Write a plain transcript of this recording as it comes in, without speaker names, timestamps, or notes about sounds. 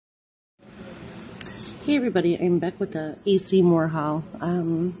Hey everybody, I'm back with the AC Moore haul.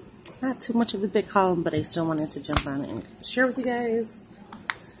 Not too much of a big haul, but I still wanted to jump on and share with you guys.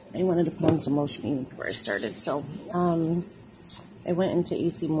 I wanted to put on some lotion even before I started. So, I went into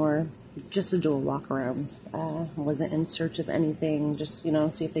AC Moore just to do a walk around. Wasn't in search of anything, just, see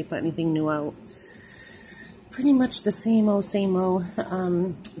if they put anything new out. Pretty much the same old,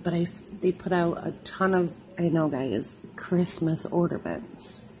 but they put out a ton of, I know guys, Christmas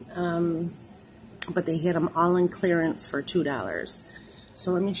ornaments. But they had them all in clearance for $2.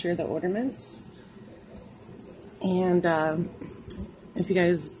 So let me share the ornaments. And if you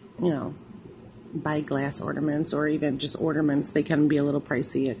guys, buy glass ornaments or even just ornaments, they can be a little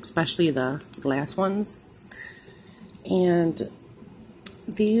pricey, especially the glass ones. And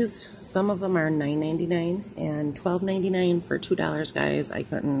these, some of them are $9.99 and $12.99 for $2, guys. I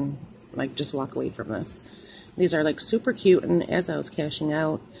couldn't, just walk away from this. These are, super cute, and as I was cashing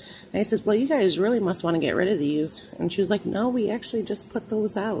out, I said, well, you guys really must want to get rid of these. And she was like, no, we actually just put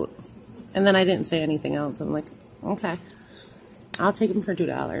those out. And then I didn't say anything else. I'm like, okay, I'll take them for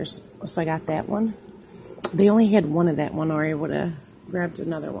 $2. So I got that one. They only had one of that one, or I would have grabbed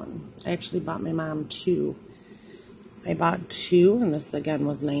another one. I actually bought my mom two. I bought two, and this, again,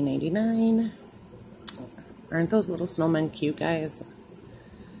 was $9.99. Aren't those little snowmen cute, guys?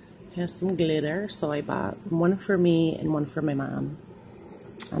 Has some glitter, so I bought one for me and one for my mom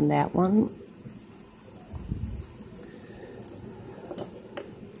on that one.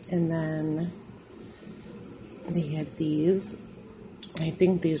 And then they had these. I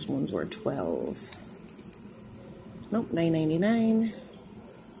think these ones were 12. Nope, $9.99.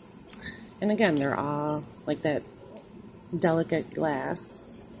 And again, they're all like that delicate glass.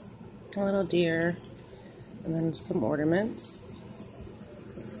 A little deer, and then some ornaments.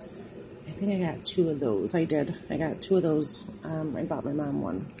 I think I got two of those. I did. I got two of those. I bought my mom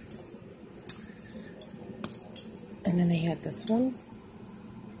one. And then they had this one.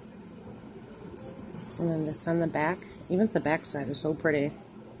 And then this on the back. Even the back side is so pretty.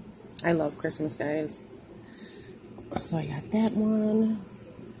 I love Christmas, guys. So I got that one.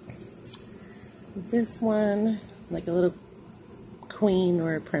 This one, like a little queen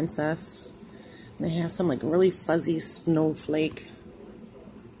or a princess. And they have some really fuzzy snowflake.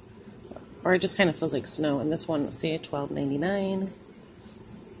 Or it just kind of feels like snow. And this one, see, $12.99.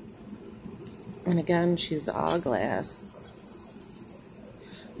 And again, she's all glass.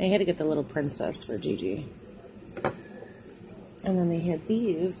 I had to get the little princess for Gigi. And then they had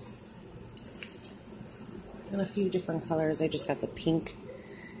these in a few different colors. I just got the pink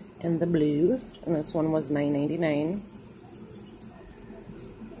and the blue. And this one was $9.99.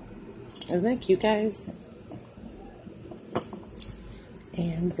 Isn't that cute, guys?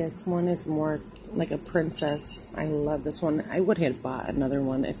 And this one is more like a princess. I love this one. I would have bought another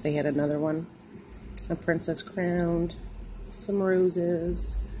one if they had another one. A princess crowned, some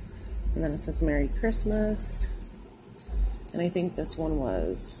roses, and then it says Merry Christmas. And I think this one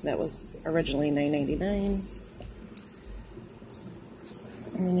was originally $9.99.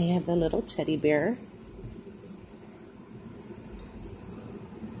 And then they had the little teddy bear.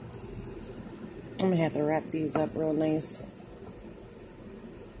 I'm going to have to wrap these up real nice,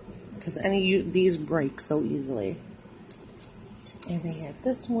 because these break so easily. And they had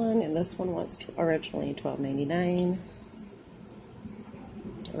this one, and this one was originally $12.99.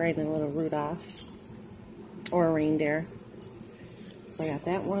 Riding a little Rudolph or a reindeer. So I got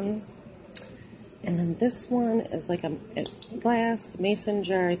that one. And then this one is like a glass mason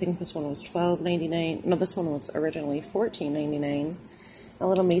jar. I think this one was $12.99. No, this one was originally $14.99. A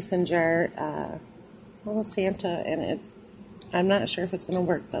little mason jar, a little Santa, and I'm not sure if it's going to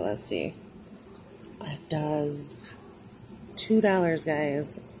work, but let's see. It does. $2,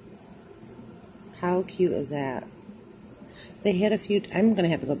 guys. How cute is that? They had a few. I'm going to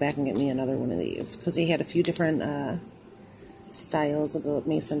have to go back and get me another one of these, because they had a few different styles of the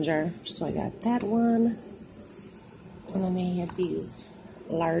mason jar. So I got that one. And then they had these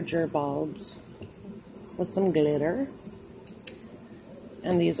larger bulbs with some glitter.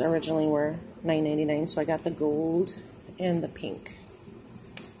 And these originally were $9.99, so I got the gold and the pink.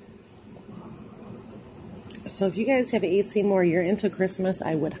 So if you guys have AC Moore, you're into Christmas,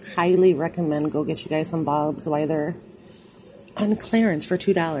 I would highly recommend go get you guys some bulbs while they're on clearance for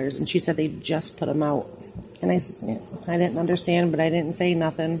 $2. And she said they just put them out. And I didn't understand, but I didn't say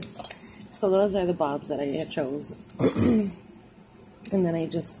nothing. So those are the bulbs that I had chose. And then I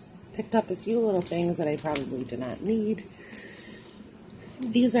just picked up a few little things that I probably did not need.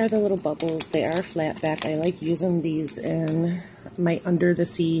 These are the little bubbles. They are flat back. I like using these in my Under the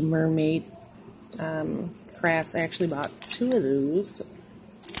Sea Mermaid crafts. I actually bought two of those.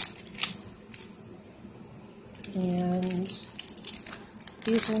 And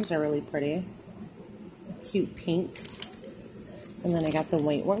these ones are really pretty. Cute pink. And then I got the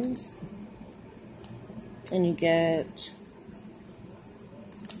white ones. And you get,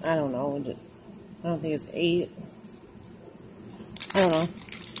 I don't know, I don't think it's 8. I don't know.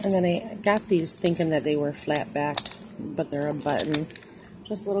 And then I got these thinking that they were flat back, but they're a button.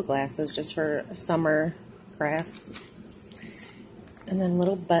 Just little glasses, just for summer crafts. And then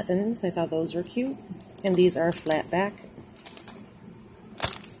little buttons. I thought those were cute. And these are flat back.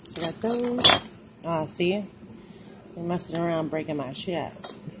 So I got those. Oh, see? They're messing around breaking my shit.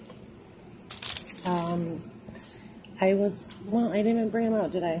 I didn't even bring them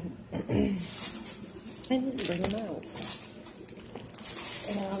out, did I? I didn't bring them out.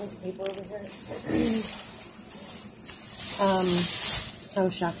 I got all this paper over here. I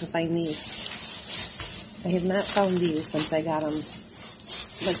was shocked to find these. I have not found these since I got them,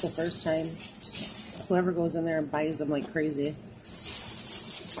 like the first time. Whoever goes in there and buys them like crazy.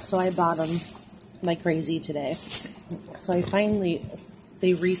 So I bought them like crazy today. So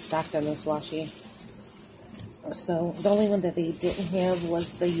they restocked on this washi. So the only one that they didn't have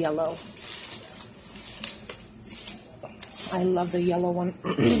was the yellow. I love the yellow one.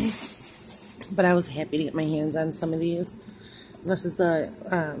 But I was happy to get my hands on some of these. This is the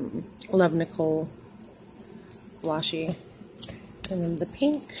Love Nicole washi. And then the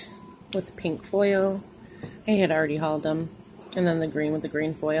pink with pink foil. I had already hauled them. And then the green with the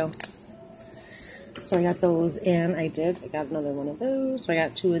green foil. So I got those, and I got another one of those. So I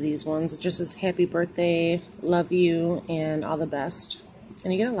got 2 of these ones. It just says happy birthday, love you, and all the best.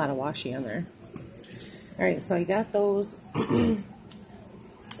 And you get a lot of washi on there. Alright, so I got those. And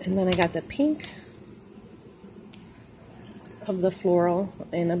then I got the pink of the floral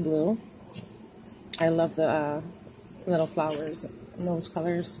and the blue. I love the little flowers in those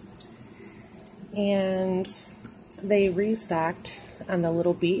colors. And they restocked on the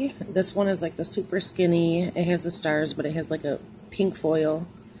little bee. This one is like the super skinny. It has the stars, but it has like a pink foil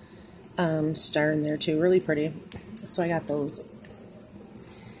star in there too. Really pretty. So I got those.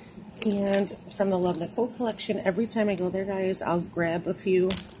 And from the Love Nicole collection, every time I go there, guys, I'll grab a few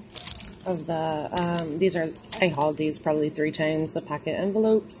of the, I hauled these probably 3 times, the pocket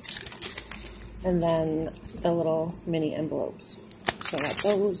envelopes, and then the little mini envelopes. So I got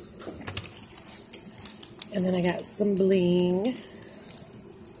those. And then I got some bling.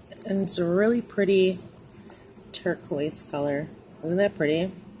 And it's a really pretty turquoise color. Isn't that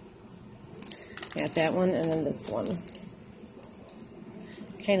pretty? I got that one, and then this one.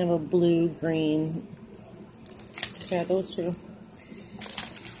 Kind of a blue-green. So I got those 2.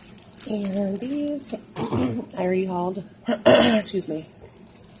 And these, I already hauled. Excuse me.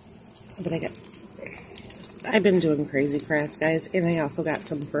 But I've been doing crazy crafts, guys. And I also got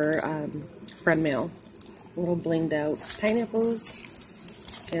some for friend mail. Little blinged out pineapples.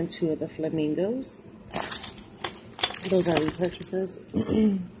 And 2 of the flamingos. Those are repurchases.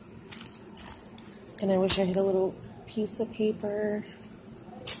 And I wish I had a little piece of paper.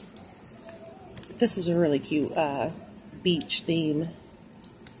 This is a really cute beach theme.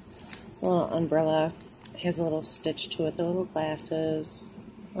 A little umbrella. It has a little stitch to it. The little glasses.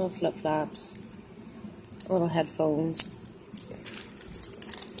 Little flip-flops. Little headphones.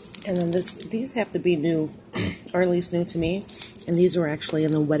 And then these have to be new. Or at least new to me. And these were actually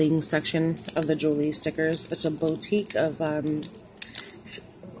in the wedding section of the jewelry stickers. It's a boutique of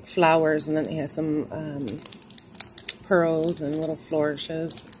flowers, and then it has some pearls and little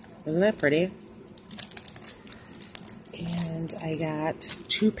flourishes. Isn't that pretty? And I got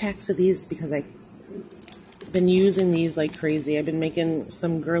 2 packs of these because I've been using these like crazy. I've been making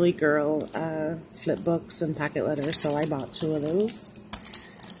some girly girl flip books and pocket letters, so I bought 2 of those.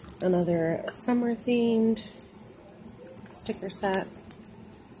 Another summer themed sticker set.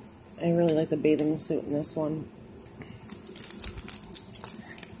 I really like the bathing suit in this one.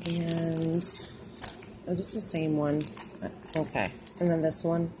 And is this the same one? Okay. And then this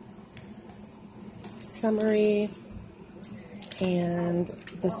one. Summery. And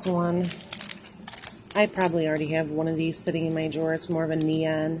this one. I probably already have one of these sitting in my drawer. It's more of a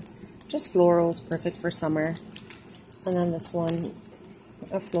neon. Just florals, perfect for summer. And then this one,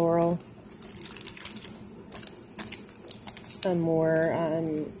 a floral. Some more,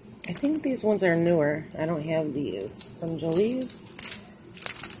 I think these ones are newer. I don't have these. From Jolie's.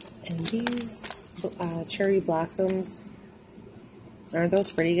 And these cherry blossoms. Aren't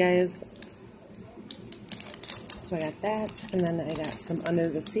those pretty, guys? So I got that. And then I got some Under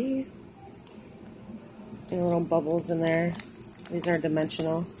the Sea. And little bubbles in there. These are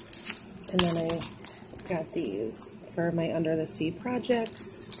dimensional. And then I got these for my Under the Sea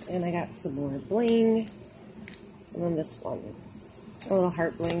projects. And I got some more bling. And then this one, a little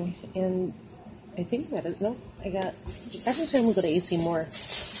heart bling. And I think that is, nope, I got, every time we go to AC Moore,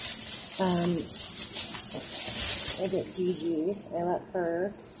 I get Gigi. I let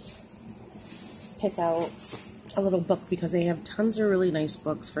her pick out a little book because they have tons of really nice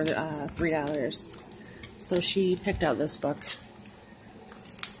books for $3. So she picked out this book.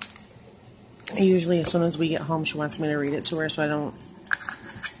 Usually as soon as we get home, she wants me to read it to her, so I don't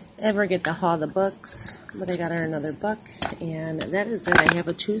ever get to haul the books. But I got her another book, and that is it. I have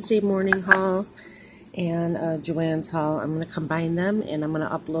a Tuesday morning haul and a Joann's haul. I'm going to combine them, and I'm going to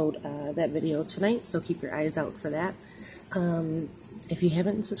upload that video tonight, so keep your eyes out for that. If you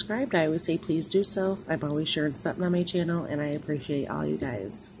haven't subscribed, I always say please do so. I'm always sharing something on my channel, and I appreciate all you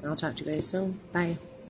guys. I'll talk to you guys soon. Bye.